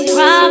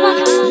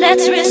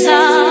Let's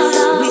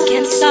resolve, we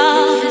can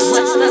solve it.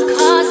 What's the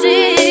cause?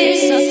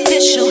 It's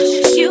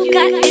official. You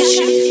got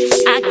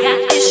issues, I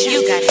got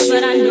issues,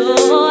 but I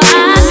know